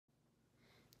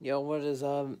Yo, what is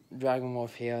up? Dragon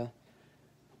Wolf here.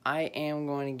 I am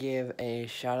going to give a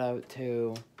shout out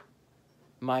to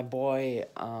my boy,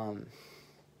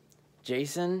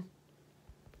 Jason.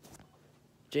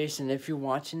 Jason, if you're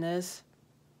watching this,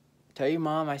 tell your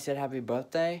mom I said happy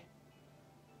birthday.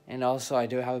 And also, I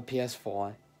do have a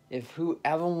PS4. If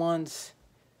whoever wants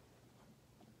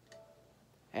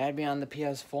add me on the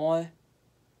PS4,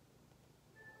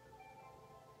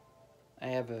 I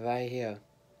have it right here.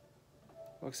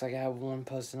 Looks like I have one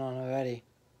person on already.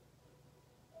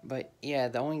 But yeah,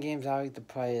 the only games I like to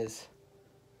play is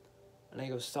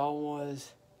Lego Star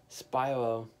Wars,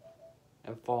 Spyro,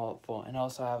 and Fallout 4. And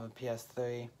also I have a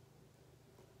PS3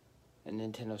 and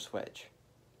Nintendo Switch.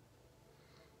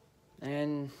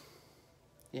 And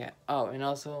yeah, oh, and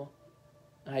also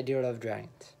I do love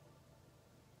dragons.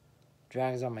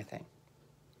 Dragons are my thing.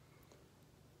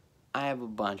 I have a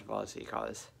bunch of Odyssey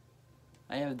cards.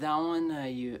 I have that one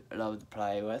that you love to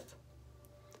play with.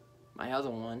 My other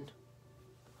one,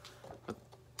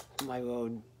 my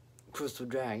little crystal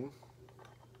dragon.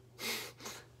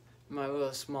 My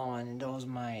little small one, and those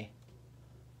my...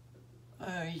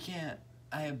 Oh, you can't...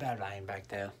 I have bad lighting back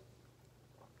there.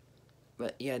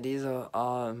 But yeah, these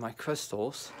are my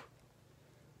crystals.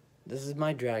 This is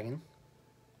my dragon.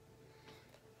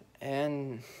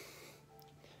 And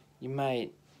you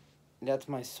might... That's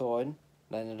my sword,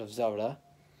 Legend of Zelda.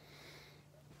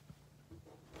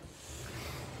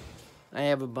 I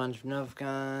have a bunch of Nerf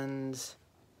guns.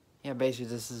 Yeah,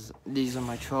 basically these are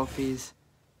my trophies.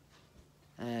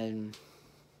 And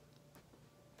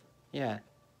yeah,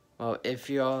 well, if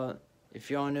you're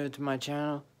new to my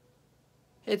channel,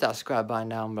 hit that subscribe button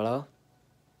down below.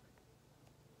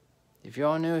 If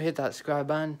you're new, hit that subscribe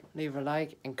button, leave a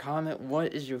like, and comment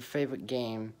what is your favorite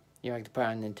game you like to play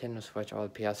on Nintendo Switch or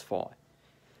the PS4.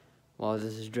 Well,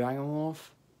 this is Dragon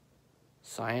Wolf,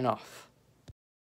 signing off.